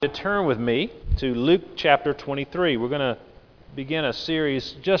To turn with me to Luke chapter 23. We're going to begin a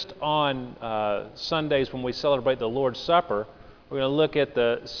series just on Sundays when we celebrate the Lord's Supper. We're going to look at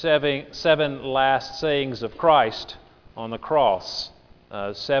the seven last sayings of Christ on the cross.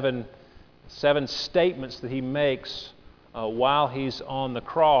 Seven statements that He makes while He's on the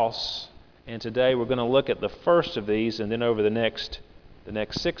cross. And today we're going to look at the first of these, and then over the next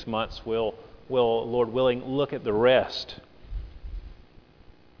 6 months we'll, Lord willing, look at the rest.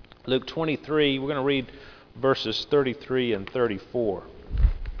 Luke 23, we're going to read verses 33 and 34.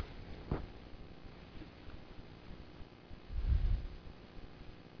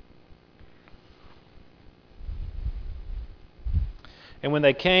 And when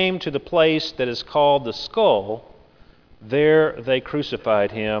they came to the place that is called the Skull, there they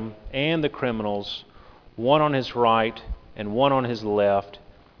crucified Him and the criminals, one on His right and one on His left.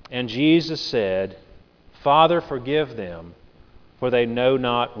 And Jesus said, "Father, forgive them, for they know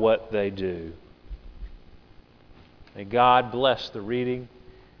not what they do." May God bless the reading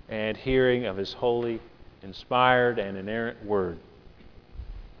and hearing of His holy, inspired, and inerrant Word.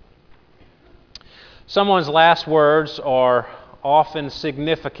 Someone's last words are often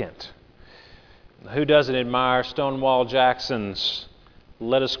significant. Who doesn't admire Stonewall Jackson's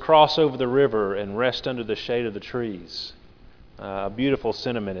 "Let us cross over the river and rest under the shade of the trees"? A beautiful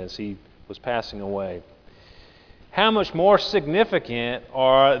sentiment as he was passing away. How much more significant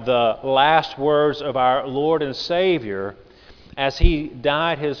are the last words of our Lord and Savior as He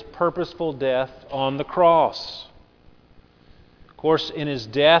died His purposeful death on the cross? Of course, in His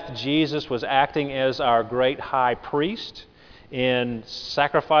death, Jesus was acting as our great high priest in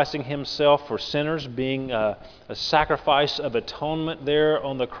sacrificing Himself for sinners, being a sacrifice of atonement there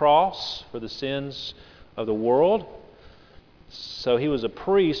on the cross for the sins of the world. So He was a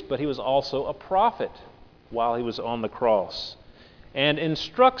priest, but He was also a prophet while He was on the cross, and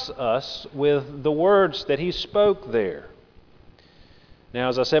instructs us with the words that He spoke there. Now,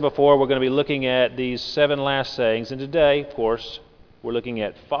 as I said before, we're going to be looking at these 7 last sayings, and today, of course, we're looking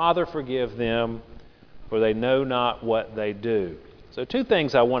at "Father, forgive them, for they know not what they do." So 2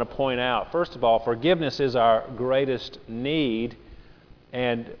 things I want to point out. First of all, forgiveness is our greatest need,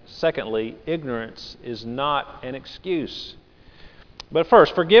 and secondly, ignorance is not an excuse. But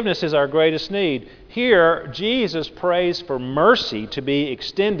first, forgiveness is our greatest need. Here, Jesus prays for mercy to be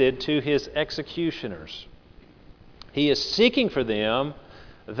extended to His executioners. He is seeking for them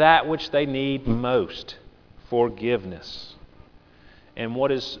that which they need most: forgiveness. And what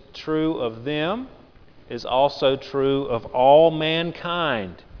is true of them is also true of all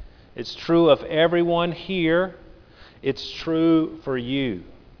mankind. It's true of everyone here. It's true for you.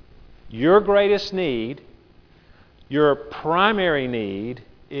 Your greatest need, your primary need,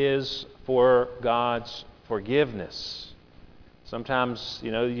 is for God's forgiveness. Sometimes,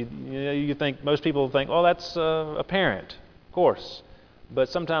 you think, most people think, "Oh, that's apparent," of course. But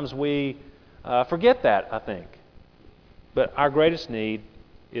sometimes we forget that, I think. But our greatest need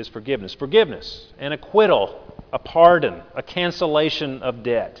is forgiveness. Forgiveness, an acquittal, a pardon, a cancellation of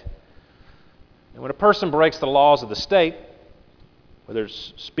debt. And when a person breaks the laws of the state, whether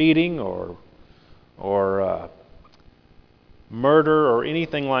it's speeding or murder or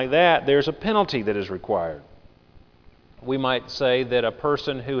anything like that, there's a penalty that is required. We might say that a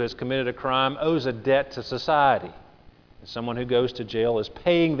person who has committed a crime owes a debt to society. Someone who goes to jail is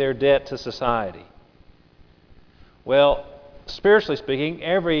paying their debt to society. Well, spiritually speaking,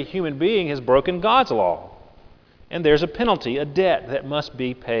 every human being has broken God's law. And there's a penalty, a debt that must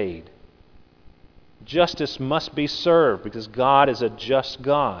be paid. Justice must be served because God is a just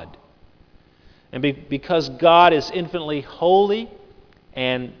God. And because God is infinitely holy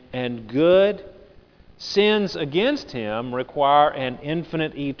and good, sins against Him require an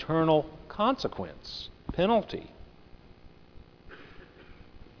infinite eternal consequence, penalty.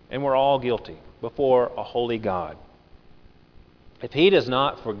 And we're all guilty before a holy God. If He does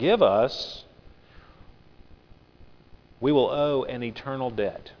not forgive us, we will owe an eternal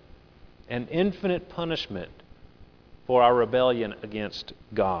debt, an infinite punishment for our rebellion against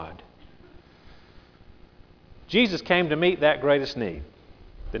God. Jesus came to meet that greatest need,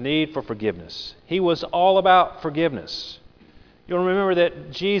 the need for forgiveness. He was all about forgiveness. You'll remember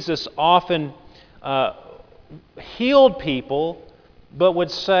that Jesus often healed people, but would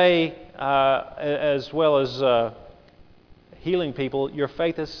say, as well as healing people, "Your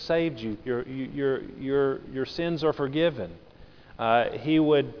faith has saved you. Your sins are forgiven." He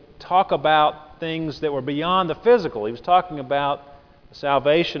would talk about things that were beyond the physical. He was talking about the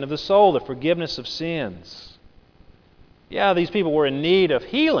salvation of the soul, the forgiveness of sins. Yeah, these people were in need of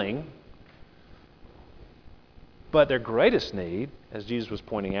healing, but their greatest need as Jesus was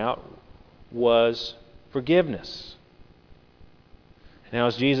pointing out, was forgiveness. Now,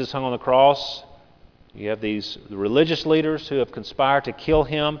 as Jesus hung on the cross, you have the religious leaders who have conspired to kill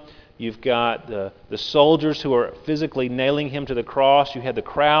him. You've got the soldiers who are physically nailing him to the cross. You had the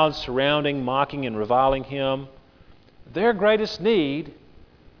crowds surrounding, mocking, and reviling him. Their greatest need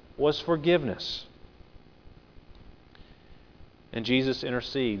was forgiveness. And Jesus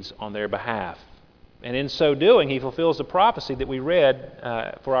intercedes on their behalf. And in so doing, he fulfills the prophecy that we read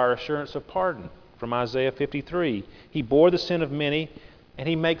for our assurance of pardon from Isaiah 53. He bore the sin of many, and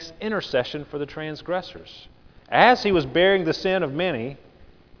he makes intercession for the transgressors. As he was bearing the sin of many,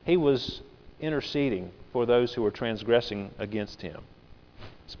 he was interceding for those who were transgressing against him.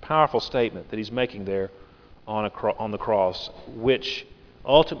 It's a powerful statement that he's making there on the cross, which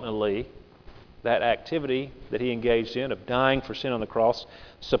ultimately, that activity that he engaged in of dying for sin on the cross,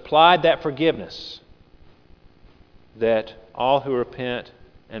 supplied that forgiveness that all who repent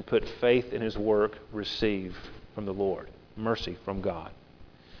and put faith in his work receive from the Lord. Mercy from God.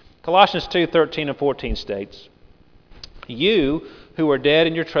 Colossians 2:13 and 14 states, "You who were dead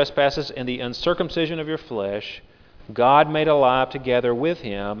in your trespasses and the uncircumcision of your flesh, God made alive together with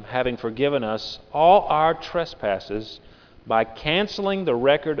him, having forgiven us all our trespasses by canceling the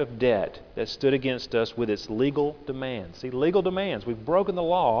record of debt that stood against us with its legal demands." See, legal demands. We've broken the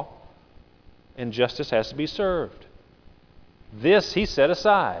law, and justice has to be served. This he set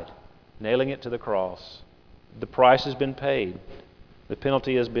aside, nailing it to the cross. The price has been paid. The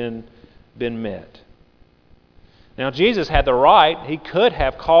penalty has been met. Now, Jesus had the right. He could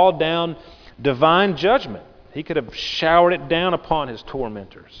have called down divine judgment. He could have showered it down upon his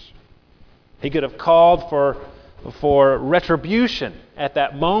tormentors. He could have called for retribution at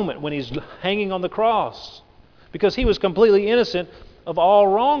that moment when he's hanging on the cross, because he was completely innocent of all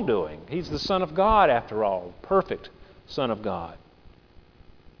wrongdoing. He's the Son of God, after all, perfect Son of God.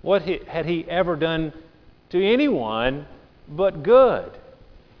 What had he ever done to anyone but good?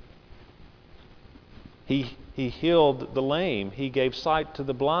 He healed the lame. He gave sight to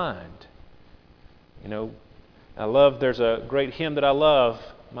the blind. You know, there's a great hymn that I love.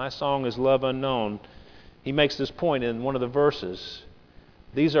 My song is Love Unknown. He makes this point in one of the verses.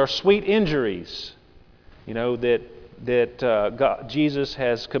 These are sweet injuries, that Jesus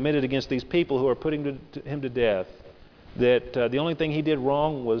has committed against these people who are putting him to death. That the only thing he did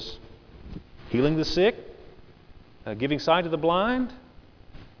wrong was healing the sick, giving sight to the blind.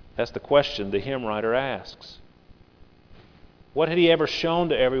 That's the question the hymn writer asks. What had he ever shown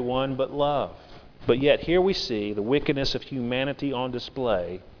to everyone but love? But yet here we see the wickedness of humanity on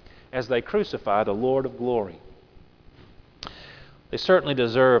display as they crucify the Lord of glory. They certainly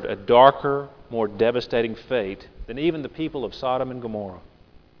deserved a darker, more devastating fate than even the people of Sodom and Gomorrah.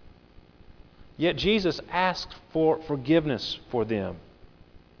 Yet Jesus asked for forgiveness for them.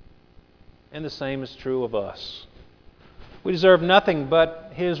 And the same is true of us. We deserve nothing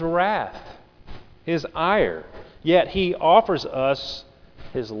but his wrath, his ire. Yet he offers us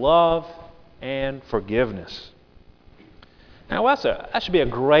his love and forgiveness. Now that should be a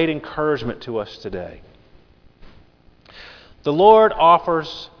great encouragement to us today. The Lord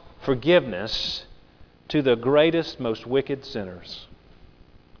offers forgiveness to the greatest, most wicked sinners.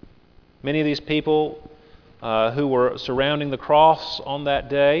 Many of these people who were surrounding the cross on that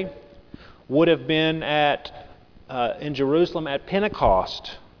day would have been in Jerusalem at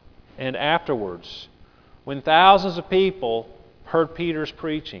Pentecost and afterwards, when thousands of people heard Peter's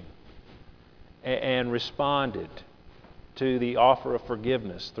preaching and responded to the offer of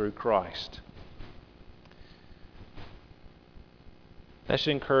forgiveness through Christ. That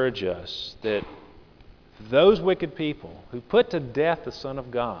should encourage us that those wicked people who put to death the Son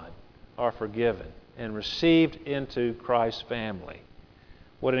of God are forgiven and received into Christ's family.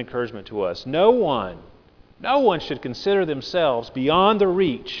 What an encouragement to us. No one should consider themselves beyond the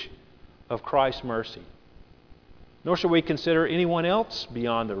reach of Christ's mercy. Nor should we consider anyone else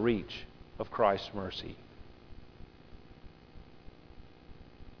beyond the reach of Christ's mercy.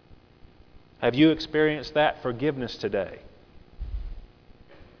 Have you experienced that forgiveness today?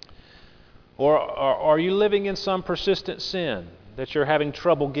 Or are you living in some persistent sin that you're having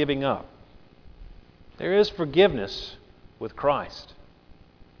trouble giving up? There is forgiveness with Christ.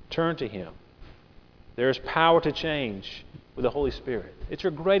 Turn to Him. There is power to change with the Holy Spirit. It's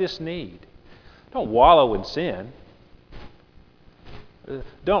your greatest need. Don't wallow in sin.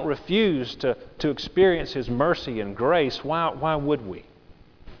 Don't refuse to experience His mercy and grace. Why would we?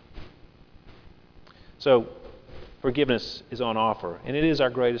 So, forgiveness is on offer, and it is our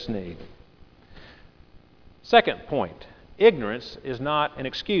greatest need. Second point, ignorance is not an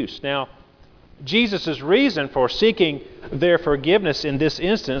excuse. Now, Jesus' reason for seeking their forgiveness in this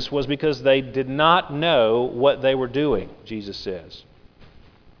instance was because they did not know what they were doing, Jesus says.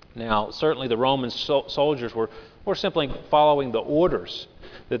 Now, certainly the Roman soldiers were simply following the orders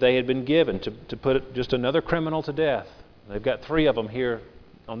that they had been given to put just another criminal to death. They've got 3 of them here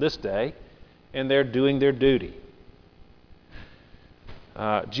on this day, and they're doing their duty.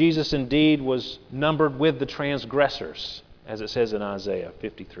 Jesus indeed was numbered with the transgressors, as it says in Isaiah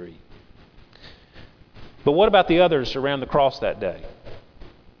 53. But what about the others around the cross that day?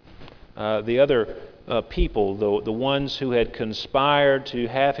 The other people, the ones who had conspired to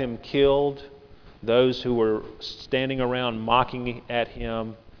have him killed, those who were standing around mocking at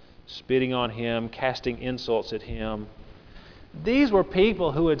him, spitting on him, casting insults at him. These were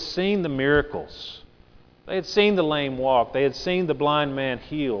people who had seen the miracles. They had seen the lame walk. They had seen the blind man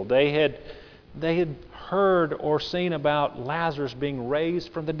healed. They had heard or seen about Lazarus being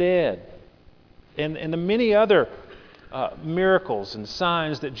raised from the dead. And the many other miracles and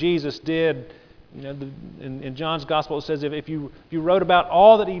signs that Jesus did. You know, in John's Gospel it says if you wrote about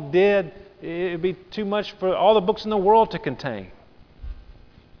all that he did, it would be too much for all the books in the world to contain.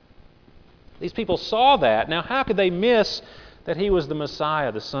 These people saw that. Now, how could they miss that he was the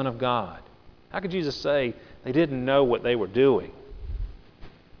Messiah, the Son of God? How could Jesus say they didn't know what they were doing?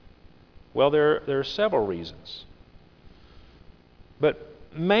 Well, there are several reasons. But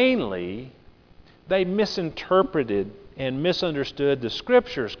mainly, they misinterpreted and misunderstood the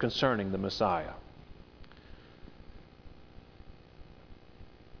Scriptures concerning the Messiah.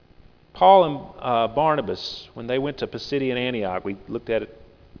 Paul and Barnabas, when they went to Pisidian Antioch, we looked at it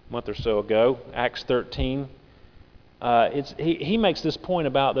a month or so ago, Acts 13, he makes this point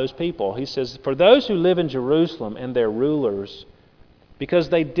about those people. He says, "For those who live in Jerusalem and their rulers, because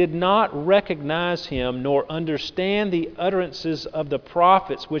they did not recognize him nor understand the utterances of the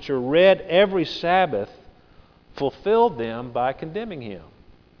prophets which are read every Sabbath, fulfilled them by condemning him."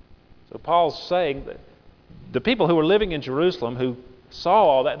 So Paul's saying that the people who were living in Jerusalem, who saw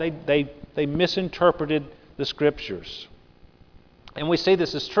all that, they misinterpreted the Scriptures. And we see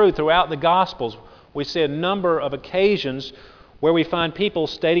this is true throughout the Gospels. We see a number of occasions where we find people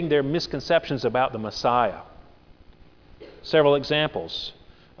stating their misconceptions about the Messiah. Several examples.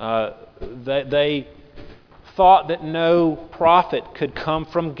 They thought that no prophet could come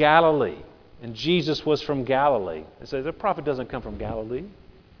from Galilee, and Jesus was from Galilee. They say the prophet doesn't come from Galilee.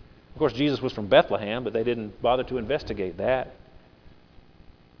 Of course, Jesus was from Bethlehem, but they didn't bother to investigate that.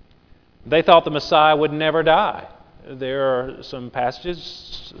 They thought the Messiah would never die. There are some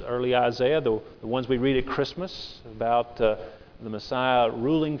passages, early Isaiah, the ones we read at Christmas, about the Messiah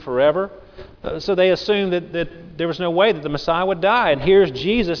ruling forever. So they assumed that there was no way that the Messiah would die. And here's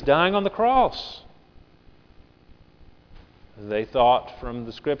Jesus dying on the cross. They thought from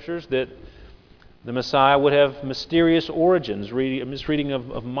the Scriptures that the Messiah would have mysterious origins, a misreading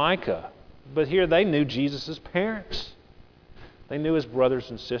of Micah. But here they knew Jesus' parents. They knew his brothers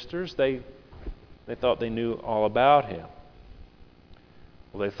and sisters. They thought they knew all about him.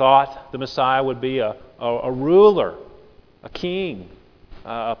 Well, they thought the Messiah would be a ruler, a king,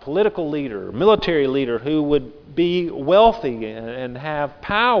 a political leader, a military leader who would be wealthy and have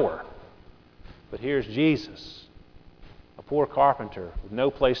power. But here's Jesus, a poor carpenter with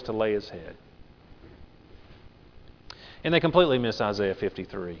no place to lay his head. And they completely miss Isaiah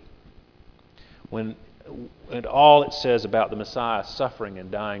 53. And all it says about the Messiah suffering and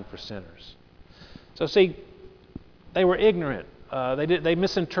dying for sinners. So see, they were ignorant. They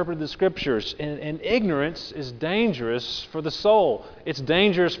misinterpreted the Scriptures. And ignorance is dangerous for the soul. It's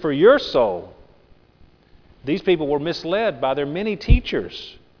dangerous for your soul. These people were misled by their many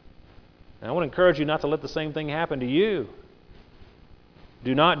teachers. And I want to encourage you not to let the same thing happen to you.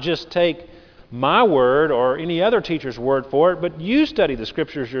 Do not just take my word or any other teacher's word for it, but you study the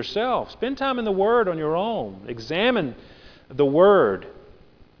Scriptures yourself. Spend time in the Word on your own. Examine the Word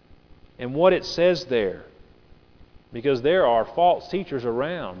and what it says there. Because there are false teachers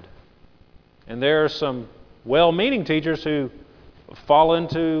around. And there are some well-meaning teachers who fall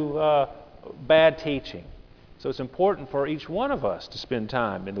into bad teaching. So it's important for each one of us to spend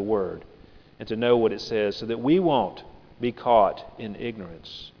time in the Word and to know what it says so that we won't be caught in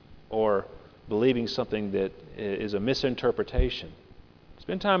ignorance or believing something that is a misinterpretation.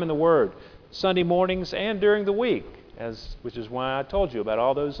 Spend time in the Word, Sunday mornings and during the week, which is why I told you about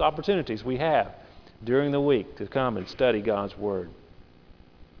all those opportunities we have during the week to come and study God's Word.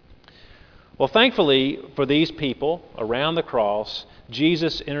 Well, thankfully for these people around the cross,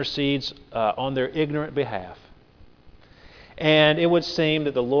 Jesus intercedes on their ignorant behalf. And it would seem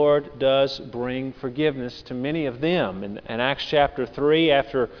that the Lord does bring forgiveness to many of them. In Acts chapter 3,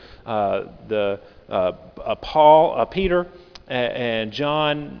 after Peter and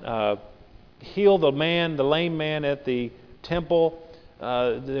John heal the lame man at the temple,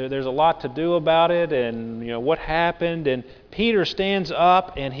 there's a lot to do about it, and what happened. And Peter stands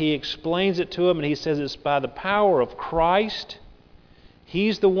up and he explains it to him, and he says it's by the power of Christ.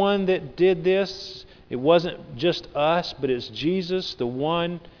 He's the one that did this. It wasn't just us, but it's Jesus, the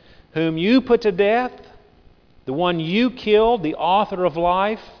one whom you put to death, the one you killed, the author of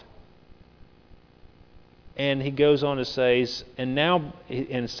life. And he goes on to say, and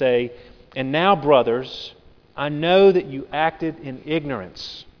now, brothers, I know that you acted in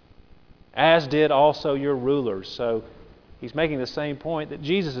ignorance, as did also your rulers. So he's making the same point that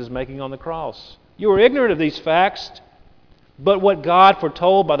Jesus is making on the cross. You were ignorant of these facts, but what God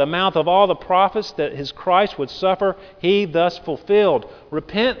foretold by the mouth of all the prophets that His Christ would suffer, He thus fulfilled.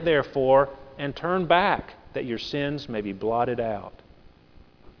 Repent, therefore, and turn back, that your sins may be blotted out.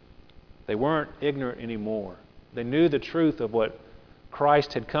 They weren't ignorant anymore. They knew the truth of what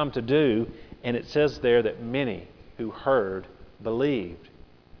Christ had come to do, and it says there that many who heard believed.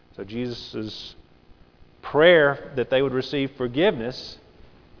 So Jesus' prayer that they would receive forgiveness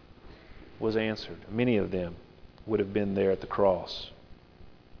was answered. Many of them would have been there at the cross.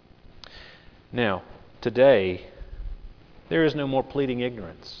 Now, today, there is no more pleading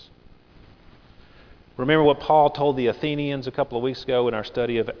ignorance. Remember what Paul told the Athenians a couple of weeks ago in our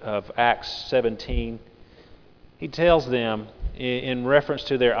study of Acts 17? He tells them, in reference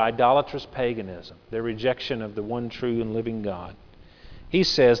to their idolatrous paganism, their rejection of the one true and living God, he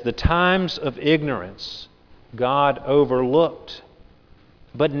says, the times of ignorance God overlooked,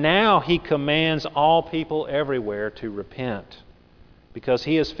 but now He commands all people everywhere to repent, because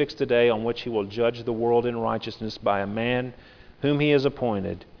He has fixed a day on which He will judge the world in righteousness by a man whom He has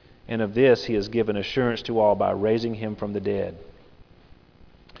appointed, and of this He has given assurance to all by raising Him from the dead.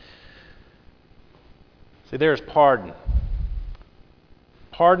 See, there is pardon.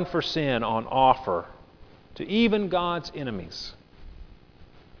 Pardon for sin on offer to even God's enemies.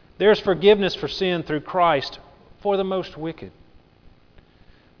 There's forgiveness for sin through Christ for the most wicked.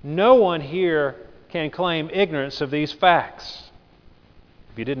 No one here can claim ignorance of these facts.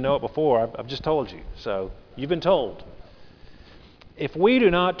 If you didn't know it before, I've just told you. So you've been told. If we do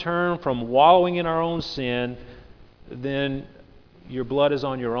not turn from wallowing in our own sin, then your blood is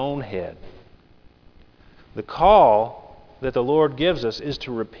on your own head. The call that the Lord gives us is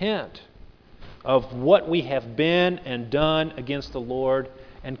to repent of what we have been and done against the Lord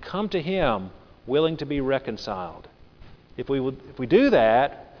and come to Him willing to be reconciled. If we do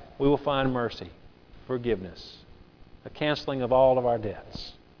that, we will find mercy, forgiveness, a canceling of all of our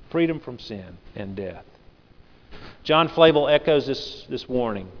debts, freedom from sin and death. John Flavel echoes this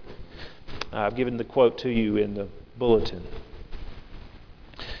warning. I've given the quote to you in the bulletin.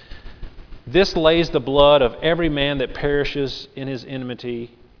 This lays the blood of every man that perishes in his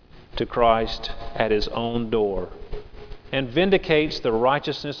enmity to Christ at his own door, and vindicates the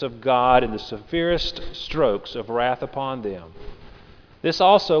righteousness of God in the severest strokes of wrath upon them. This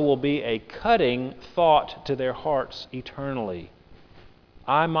also will be a cutting thought to their hearts eternally.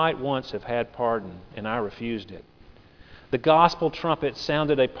 I might once have had pardon, and I refused it. The gospel trumpet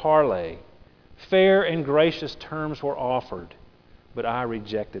sounded a parley. Fair and gracious terms were offered, but I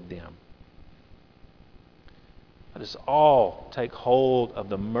rejected them. Let us all take hold of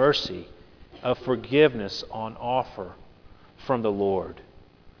the mercy of forgiveness on offer from the Lord.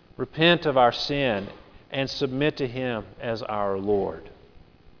 Repent of our sin and submit to Him as our Lord.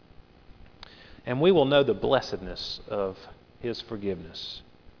 And we will know the blessedness of His forgiveness.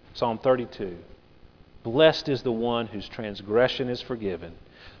 Psalm 32. Blessed is the one whose transgression is forgiven,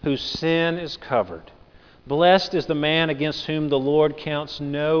 whose sin is covered. Blessed is the man against whom the Lord counts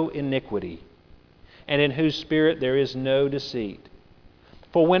no iniquity, and in whose spirit there is no deceit.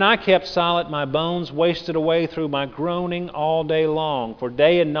 For when I kept silent, my bones wasted away through my groaning all day long. For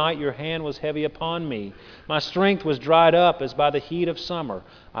day and night your hand was heavy upon me. My strength was dried up as by the heat of summer.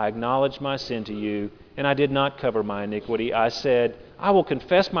 I acknowledged my sin to you, and I did not cover my iniquity. I said, I will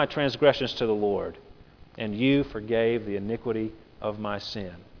confess my transgressions to the Lord, and you forgave the iniquity of my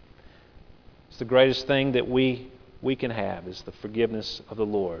sin. It's the greatest thing that we can have, is the forgiveness of the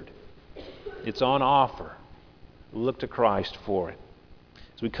Lord. It's on offer. Look to Christ for it.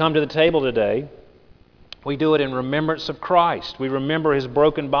 As we come to the table today, we do it in remembrance of Christ. We remember His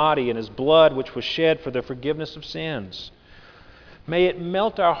broken body and His blood which was shed for the forgiveness of sins. May it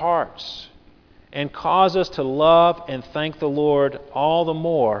melt our hearts and cause us to love and thank the Lord all the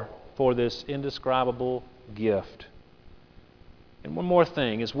more for this indescribable gift. And one more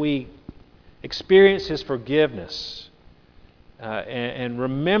thing, as we experience His forgiveness and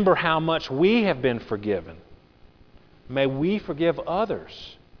remember how much we have been forgiven, may we forgive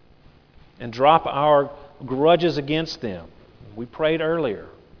others and drop our grudges against them. We prayed earlier,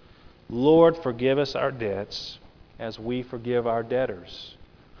 Lord, forgive us our debts as we forgive our debtors.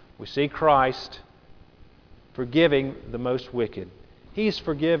 We see Christ forgiving the most wicked. He's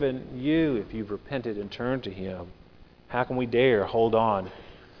forgiven you if you've repented and turned to Him. How can we dare hold on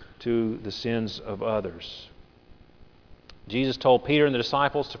to the sins of others? Jesus told Peter and the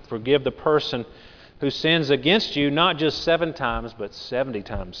disciples to forgive the person who sins against you not just 7 times, but 70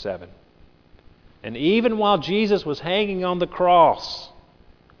 times 7. And even while Jesus was hanging on the cross,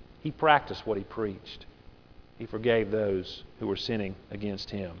 He practiced what He preached. He forgave those who were sinning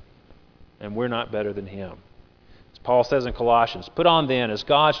against Him. And we're not better than Him. As Paul says in Colossians, put on then, as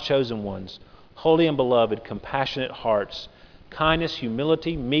God's chosen ones, holy and beloved, compassionate hearts, kindness,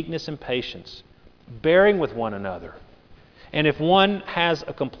 humility, meekness, and patience, bearing with one another. And if one has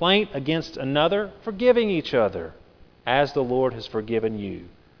a complaint against another, forgiving each other, as the Lord has forgiven you,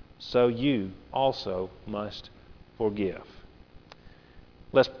 so you also must forgive.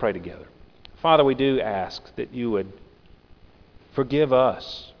 Let's pray together. Father, we do ask that you would forgive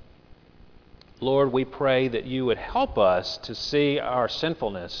us. Lord, we pray that you would help us to see our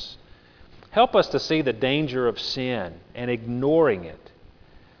sinfulness. Help us to see the danger of sin and ignoring it.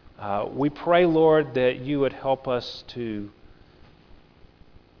 We pray, Lord, that you would help us to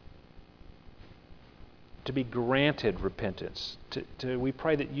be granted repentance. We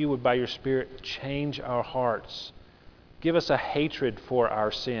pray that you would, by your Spirit, change our hearts. Give us a hatred for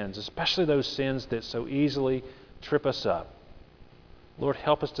our sins, especially those sins that so easily trip us up. Lord,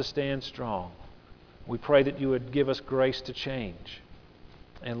 help us to stand strong. We pray that you would give us grace to change.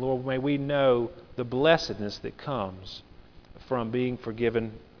 And Lord, may we know the blessedness that comes from being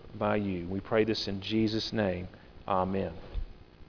forgiven by you. We pray this in Jesus' name. Amen.